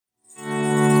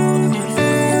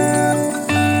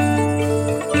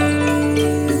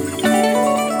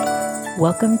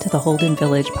Welcome to the Holden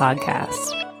Village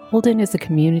podcast. Holden is a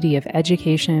community of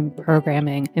education,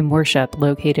 programming, and worship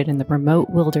located in the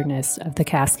remote wilderness of the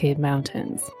Cascade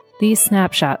Mountains. These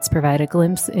snapshots provide a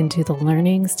glimpse into the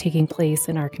learnings taking place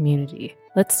in our community.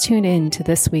 Let's tune in to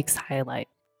this week's highlight.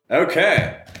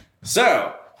 Okay,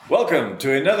 so welcome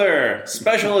to another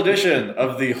special edition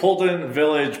of the Holden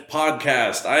Village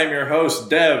podcast. I am your host,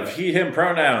 Dev, he, him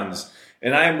pronouns,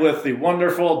 and I am with the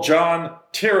wonderful John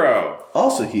Tirro.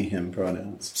 Also he, him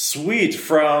pronouns. Sweet,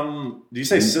 from, do you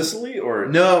say Sicily or?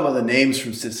 No, well, the name's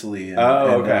from Sicily.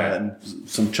 And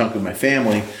some chunk of my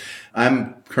family.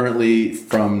 I'm currently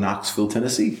from Knoxville,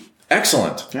 Tennessee.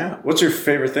 Excellent. Yeah. What's your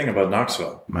favorite thing about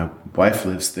Knoxville? My wife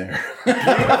lives there.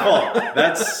 Beautiful.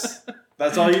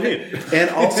 That's all you need. And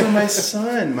also my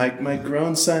son, my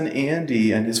grown son,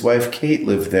 Andy, and his wife, Kate,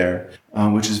 live there,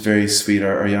 which is very sweet.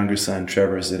 Our younger son,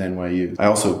 Trevor, is at NYU. I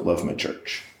also love my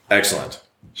church. Excellent.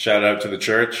 Shout out to the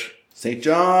church. St.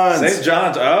 John's. St.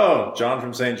 John's. Oh, John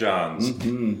from St. John's.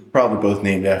 Mm-hmm. Probably both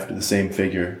named after the same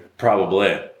figure.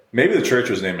 Probably. Maybe the church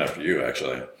was named after you,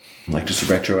 actually. Like just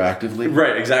retroactively?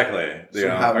 Right, exactly.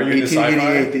 Somehow in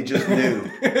 1888, they just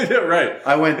knew. Yeah, right.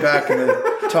 I went back in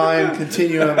the time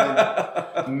continuum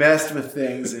and messed with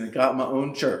things and got my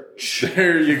own church.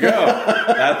 There you go.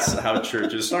 That's how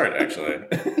churches start, actually.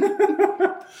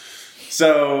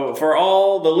 So, for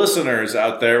all the listeners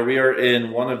out there, we are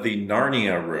in one of the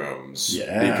Narnia rooms.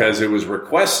 Yeah. Because it was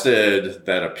requested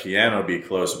that a piano be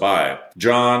close by.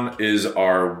 John is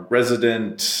our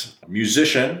resident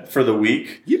musician for the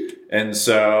week. Yep. And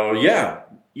so, yeah,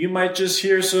 you might just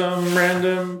hear some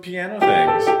random piano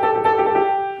things.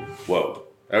 Whoa.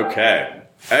 Okay.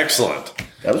 Excellent.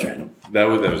 That was random. That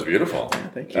was beautiful. Yeah,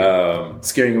 thank you.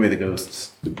 Scaring away the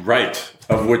ghosts. Right.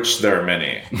 Of which there are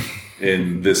many.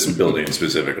 In this building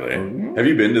specifically. Have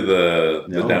you been to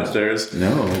the downstairs?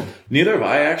 No. Neither have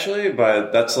I, actually,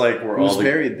 but that's like where Who's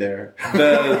buried there?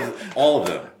 All of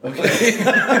them. Okay.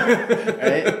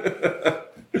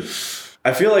 Right?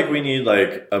 I feel like we need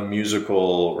like a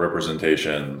musical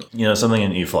representation. You know, something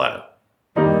in E flat.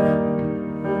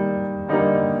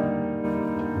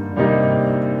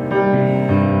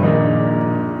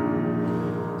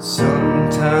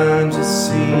 Sometimes it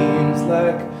seems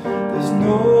like there's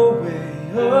no way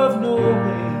of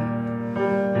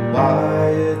knowing why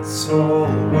it's all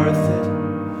worth it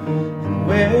and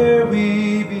where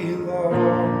we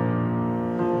belong.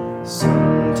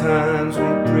 Sometimes we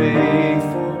pray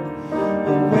for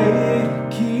a way to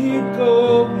keep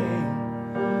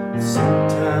going.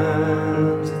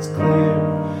 Sometimes it's clear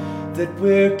that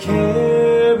we're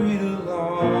carried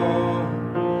along,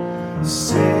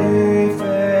 safe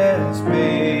as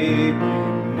baby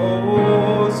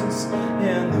Moses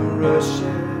in the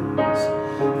rushes,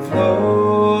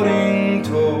 floating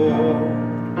toward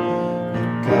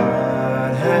what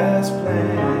God has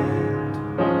planned.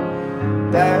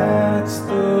 That's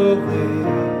the way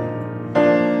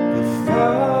the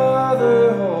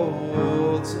Father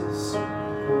holds us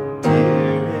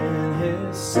dear in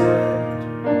His sight,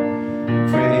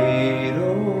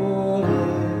 cradled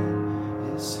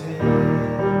in His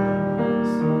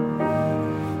hands.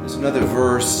 There's another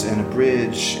verse and a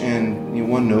bridge, and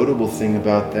one notable thing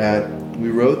about that, we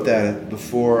wrote that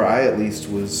before I at least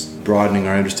was broadening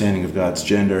our understanding of God's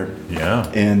gender. Yeah.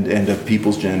 And of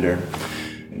people's gender.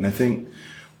 And I think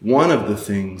one of the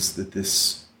things that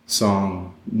this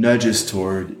song nudges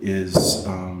toward is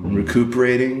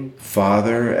recuperating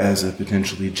father as a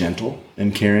potentially gentle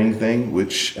and caring thing,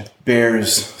 which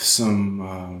bears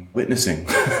some witnessing.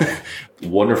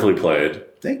 Wonderfully played.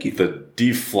 Thank you. The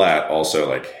D flat also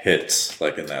like hits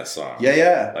like in that song.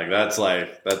 Yeah. That's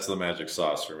the magic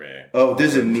sauce for me. Oh,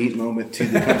 there's a neat moment too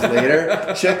that comes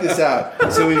later. Check this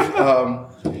out. So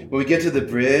when we get to the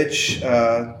bridge,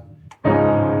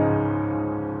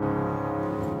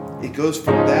 it goes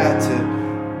from that to.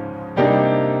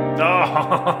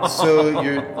 So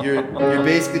you're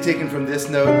basically taking from this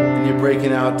note and you're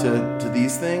breaking out to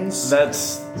these things.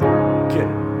 That's.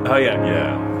 Oh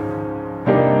yeah.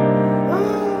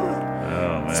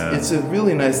 It's a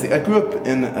really nice thing. I grew up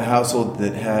in a household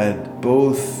that had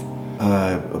both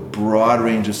a broad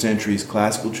range of centuries,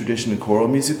 classical tradition and choral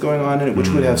music going on in it, which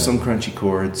would have some crunchy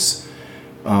chords,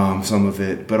 some of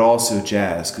it, but also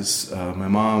jazz, because my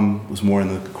mom was more in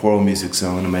the choral music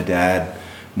zone and my dad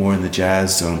more in the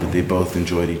jazz zone, but they both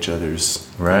enjoyed each other's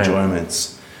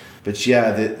enjoyments. But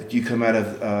yeah, you come out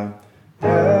of...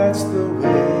 That's the way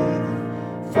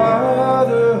the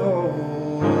Father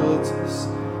holds us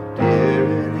dear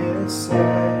in His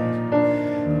sight,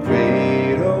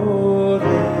 cradled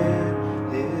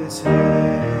in His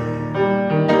hand.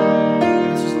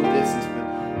 It's just a little distance, but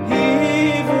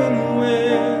even when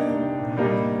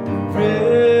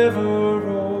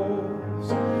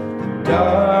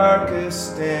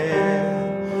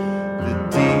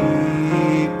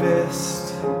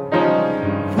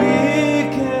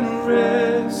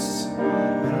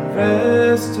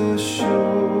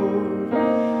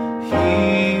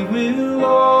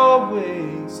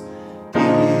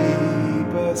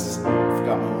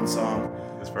got my own song.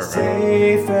 That's perfect.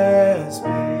 Safe as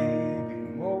baby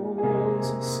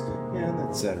Moses, and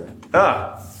etc.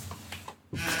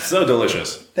 So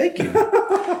delicious. Thank you.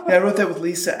 Yeah, I wrote that with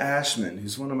Lisa Ashman,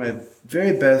 who's one of my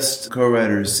very best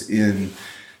co-writers in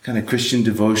kind of Christian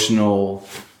devotional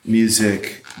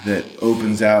music that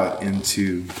opens out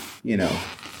into,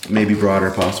 maybe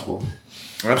broader possible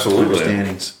Absolutely.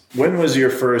 understandings. When was your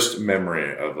first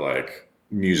memory of like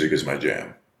music is my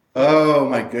jam? Oh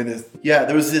my goodness. Yeah,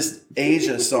 there was this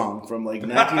Asia song from like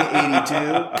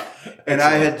 1982, and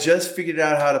I had just figured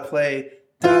out how to play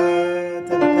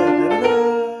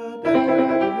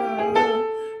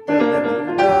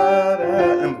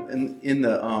in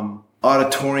the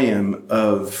auditorium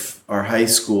of our high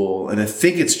school, and I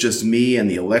think it's just me and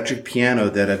the electric piano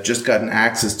that I've just gotten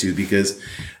access to because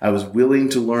I was willing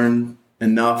to learn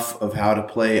enough of how to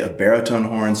play a baritone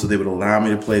horn so they would allow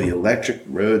me to play the electric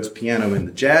Rhodes piano in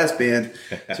the jazz band.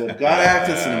 So I've got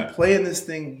access and I'm playing this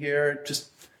thing here,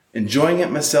 just enjoying it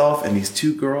myself, and these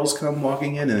two girls come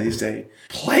walking in and they say,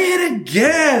 "Play it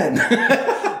again."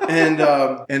 and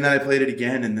then I played it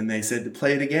again, and then they said to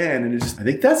play it again, and I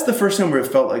think that's the first time where it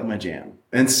felt like my jam.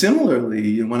 And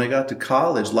similarly, when I got to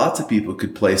college, lots of people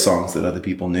could play songs that other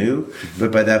people knew,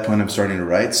 but by that point I'm starting to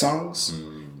write songs.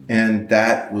 And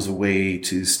that was a way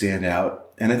to stand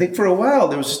out. And I think for a while,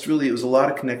 there was just really, it was a lot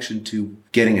of connection to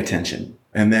getting attention.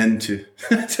 And then to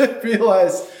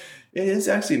realize it is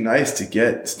actually nice to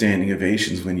get standing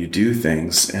ovations when you do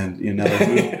things. And now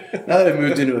that I've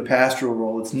moved into a pastoral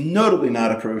role, it's notably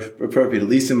not appropriate, at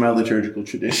least in my liturgical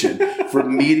tradition, for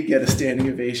me to get a standing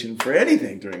ovation for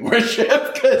anything during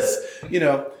worship. Because,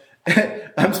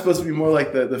 I'm supposed to be more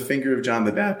like the finger of John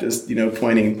the Baptist,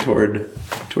 pointing toward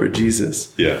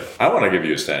Jesus. Yeah. I want to give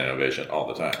you a standing ovation all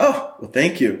the time. Oh, well,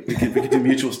 thank you. We could do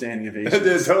mutual standing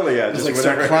ovations. Totally, yeah. Just like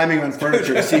start climbing on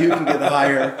furniture to see who can get the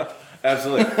higher.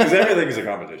 Absolutely. Because everything is a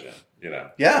competition,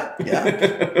 Yeah.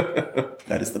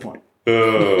 That is the point.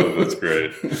 Oh, that's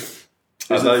great.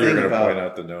 I thought you were going to point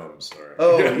out the gnomes.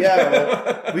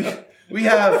 Yeah. Well, we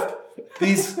have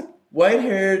these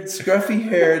white-haired,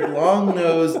 scruffy-haired,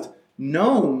 long-nosed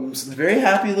gnomes, a very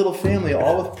happy little family,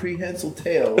 all with prehensile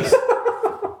tails,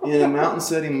 in a mountain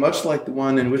setting much like the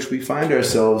one in which we find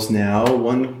ourselves now.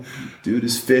 One dude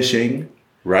is fishing.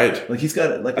 Right. Like he's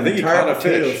got like an entire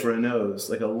potato for a nose,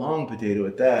 like a long potato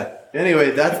at that.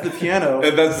 Anyway, that's the piano.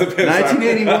 And that's the piano.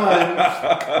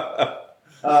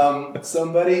 1981.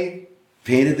 Somebody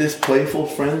painted this playful,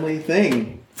 friendly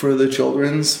thing for the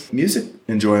children's music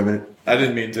enjoyment. I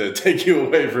didn't mean to take you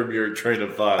away from your train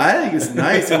of thought. I think it's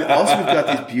nice. And also, we've got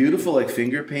these beautiful like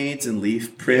finger paints and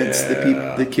leaf prints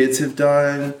that the kids have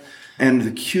done. And the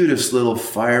cutest little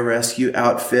fire rescue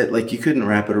outfit. Like, you couldn't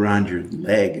wrap it around your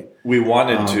leg. We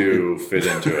wanted to fit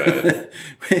into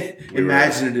it.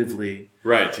 Imaginatively.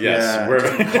 Right, yes.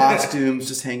 Yeah, costumes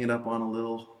just hanging up on a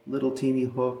little teeny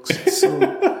hooks.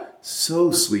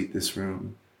 So sweet, this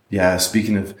room. Yeah,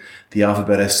 speaking of the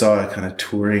alphabet, I saw a kind of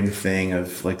touring thing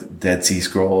of like Dead Sea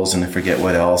Scrolls and I forget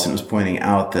what else. And it was pointing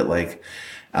out that like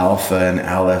Alpha and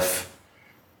Aleph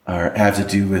have to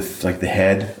do with like the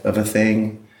head of a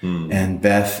thing. And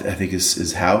Beth, I think,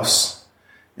 is house.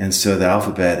 And so the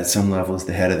alphabet at some level is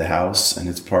the head of the house. And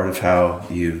it's part of how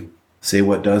you say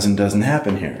what does and doesn't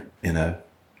happen here in a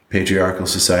patriarchal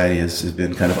society has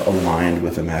been kind of aligned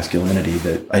with a masculinity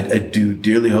that I do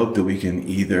dearly hope that we can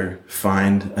either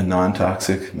find a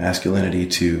non-toxic masculinity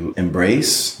to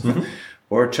embrace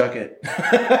or chuck it.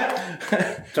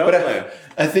 Totally. But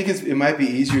I think it might be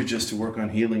easier just to work on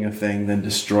healing a thing than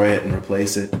destroy it and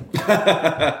replace it.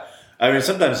 I mean,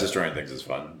 sometimes destroying things is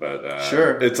fun, but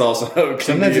sure, it's also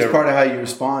sometimes it's part of how you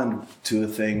respond to a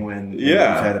thing when you've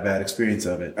had a bad experience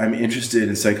of it. I'm interested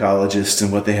in psychologists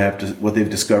and what they've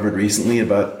discovered recently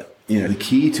about the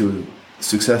key to a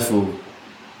successful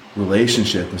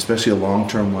relationship, especially a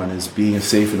long-term one, is being a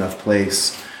safe enough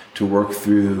place to work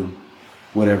through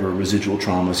whatever residual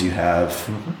traumas you have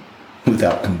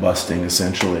without combusting.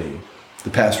 Essentially, the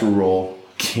pastoral role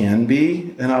can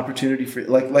be an opportunity for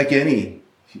like any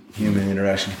human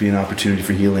interaction can be an opportunity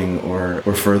for healing or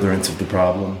furtherance of the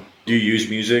problem. Do you use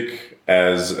music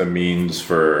as a means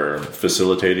for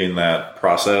facilitating that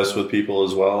process with people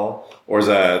as well? Or is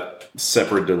that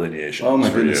separate delineation? Oh my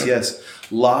goodness, yes.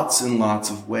 Lots and lots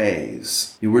of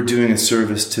ways. We're doing a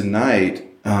service tonight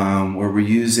where we're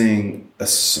using a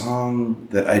song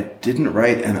that I didn't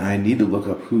write, and I need to look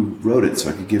up who wrote it so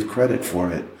I could give credit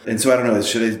for it. And so I don't know,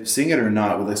 should I sing it or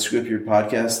not? Will I screw up your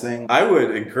podcast thing? I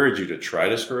would encourage you to try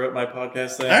to screw up my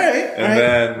podcast thing. All right.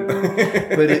 Then...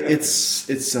 But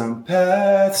it's some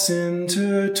paths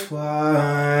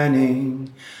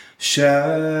intertwining,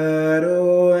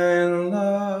 shadow and light.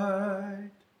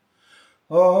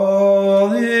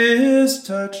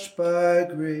 touched by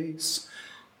grace,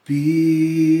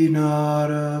 be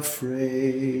not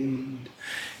afraid.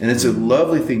 And it's a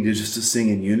lovely thing to just to sing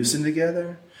in unison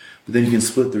together. But then you can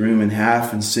split the room in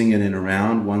half and sing it in a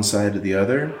round, one side to the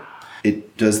other.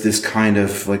 It does this kind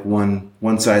of like one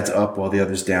side's up while the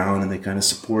other's down, and they kind of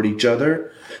support each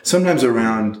other. Sometimes a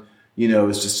round,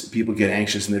 is just people get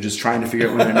anxious and they're just trying to figure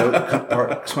out when their note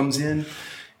part comes in.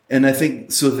 And I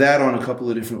think so that on a couple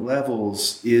of different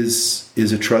levels is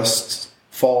a trust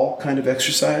fall kind of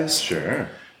exercise. Sure.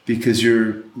 Because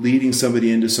you're leading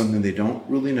somebody into something they don't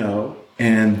really know,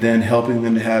 and then helping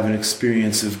them to have an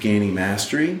experience of gaining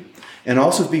mastery, and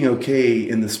also being okay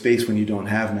in the space when you don't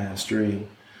have mastery,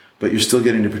 but you're still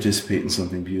getting to participate in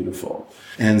something beautiful.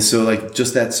 And so like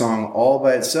just that song all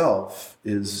by itself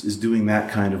is doing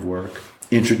that kind of work.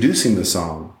 Introducing the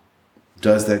song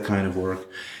does that kind of work.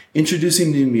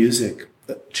 Introducing new music,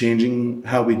 changing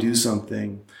how we do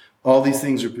something. All these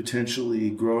things are potentially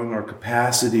growing our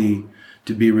capacity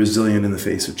to be resilient in the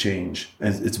face of change.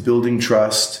 And it's building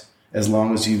trust as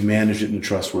long as you've managed it in a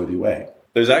trustworthy way.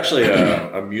 There's actually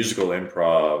a musical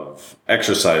improv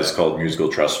exercise called musical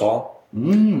trust fall.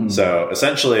 So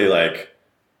essentially, like,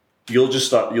 you'll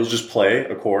just play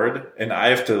a chord, and I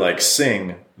have to like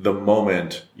sing the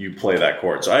moment you play that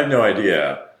chord. So I have no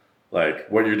idea like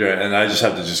what you're doing, and I just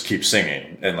have to just keep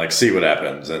singing and like see what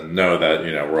happens, and know that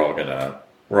we're all gonna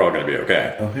be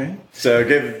okay. Okay. So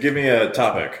give me a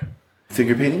topic.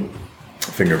 Finger painting.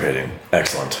 Finger painting.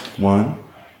 Excellent. 1,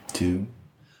 2.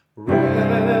 Red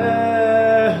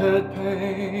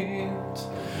paint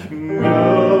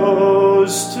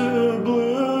goes to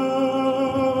blue.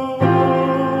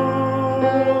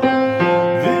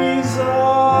 These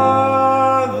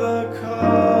are the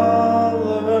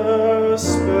color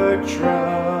spectrum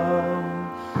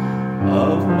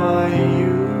of my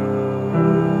youth.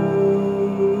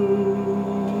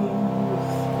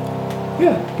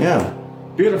 Yeah.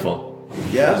 Beautiful.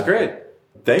 Yeah. That's great.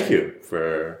 Thank you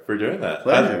for doing that.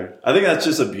 Pleasure. I think that's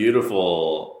just a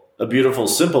beautiful,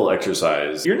 simple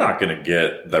exercise. You're not going to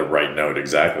get the right note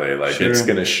exactly. Like Sure. It's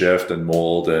going to shift and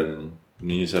mold, and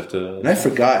you just have to. And I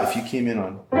forgot if you came in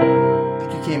on. I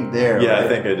think you came there. Yeah, right? I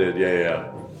think I did.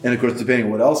 Yeah. And of course, depending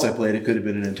on what else I played, it could have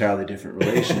been an entirely different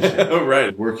relationship. Oh,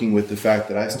 right. Working with the fact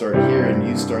that I start here and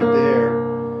you start there,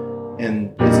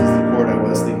 and this is the chord I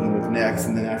was thinking of next,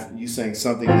 and then after you sang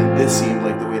something, and then this seemed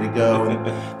like the way to go, and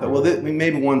thought, well,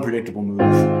 maybe one predictable move,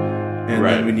 and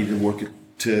Right. then we need to work it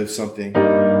to something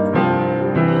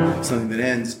that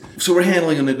ends. So we're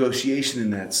handling a negotiation in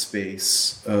that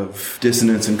space of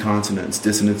dissonance and consonance,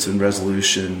 dissonance and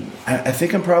resolution. I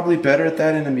think I'm probably better at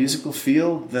that in a musical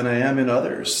field than I am in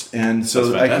others, and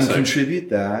so That's I can fantastic. contribute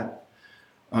that.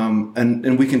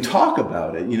 And we can talk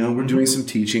about it. We're doing some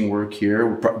teaching work here.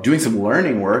 We're doing some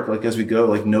learning work, like as we go,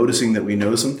 like noticing that we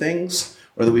know some things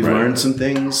or that we've Right. learned some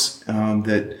things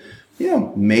that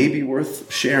may be worth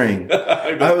sharing.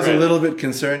 I was a little bit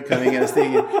concerned coming in,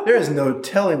 thinking there is no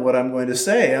telling what I'm going to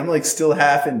say. I'm like still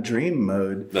half in dream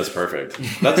mode. That's perfect.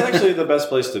 That's actually the best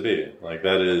place to be. Like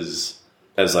that is,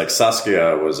 as like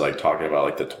Saskia was like talking about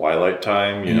like the twilight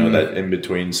time, that in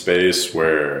between space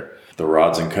where the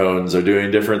rods and cones are doing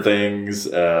different things.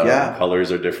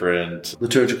 Colors are different.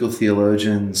 Liturgical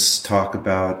theologians talk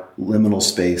about liminal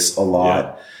space a lot.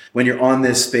 Yeah. When you're on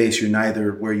this space, you're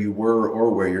neither where you were or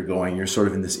where you're going. You're sort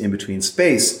of in this in-between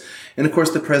space. And of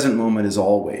course, the present moment is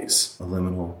always a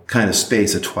liminal kind of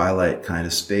space, a twilight kind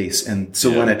of space. And so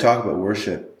when I talk about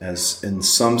worship as in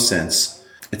some sense,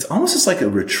 it's almost just like a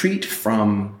retreat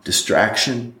from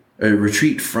distraction, a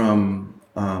retreat from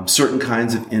certain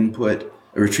kinds of input,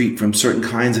 a retreat from certain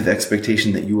kinds of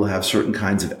expectation that you will have certain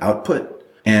kinds of output,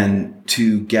 and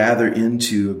to gather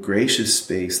into a gracious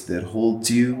space that holds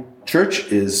you. Church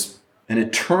is an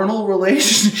eternal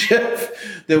relationship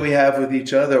that we have with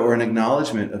each other, or an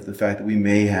acknowledgement of the fact that we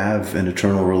may have an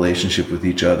eternal relationship with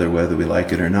each other, whether we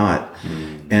like it or not.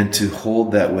 And to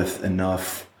hold that with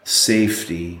enough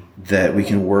safety that we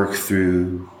can work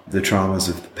through the traumas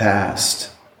of the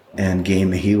past and gain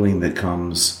the healing that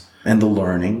comes and the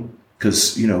learning.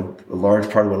 Because, a large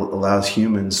part of what allows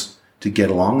humans to get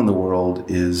along in the world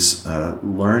is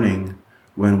learning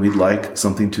when we'd like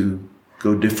something to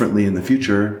go differently in the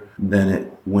future than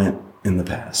it went in the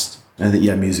past. And I think,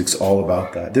 music's all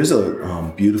about that. There's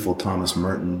a beautiful Thomas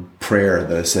Merton prayer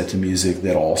that I set to music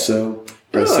that also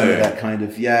does some of that kind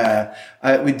of, we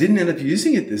didn't end up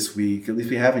using it this week, at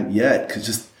least we haven't yet, because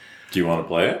just... Do you want to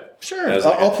play it? Sure,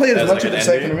 I'll play it as much of it as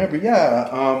I can remember.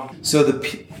 So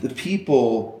the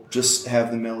people just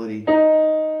have the melody.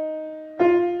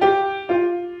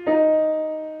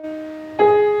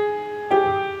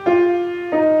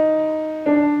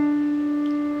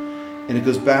 it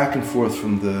goes back and forth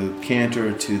from the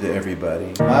cantor to the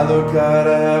everybody. My Lord God,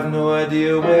 I have no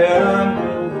idea where I'm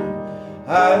going.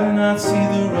 I do not see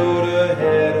the road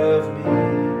ahead of me.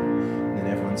 And then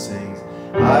everyone sings,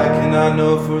 I cannot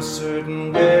know for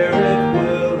certain where it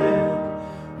will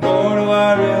end, nor do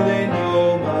I really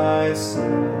know myself.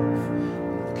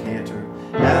 The cantor,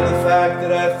 and the fact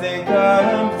that I think I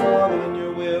am following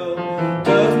your will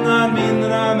does not mean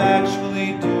that I'm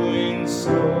actually doing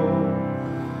so.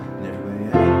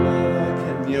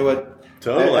 You know what?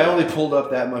 Totally. I only pulled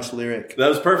up that much lyric. That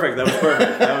was perfect. That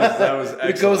was excellent.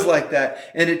 It goes like that.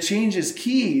 And it changes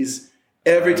keys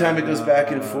every time it goes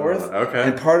back and forth. Okay.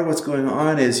 And part of what's going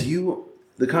on is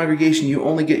the congregation, you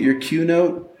only get your cue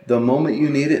note the moment you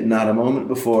need it, not a moment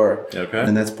before. Okay.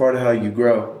 And that's part of how you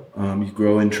grow. You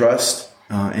grow in trust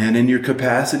and in your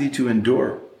capacity to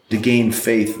endure, to gain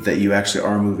faith that you actually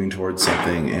are moving towards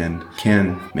something and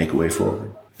can make a way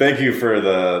forward. Thank you for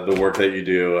the work that you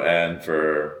do and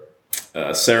for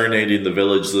serenading the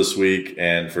village this week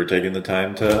and for taking the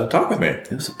time to talk with me.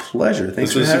 It was a pleasure.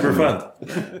 Thanks This was for having super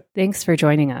me. fun. Thanks for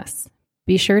joining us.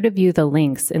 Be sure to view the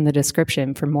links in the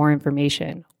description for more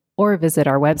information or visit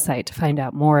our website to find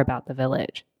out more about the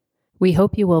village. We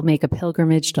hope you will make a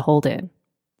pilgrimage to Holden.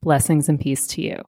 Blessings and peace to you.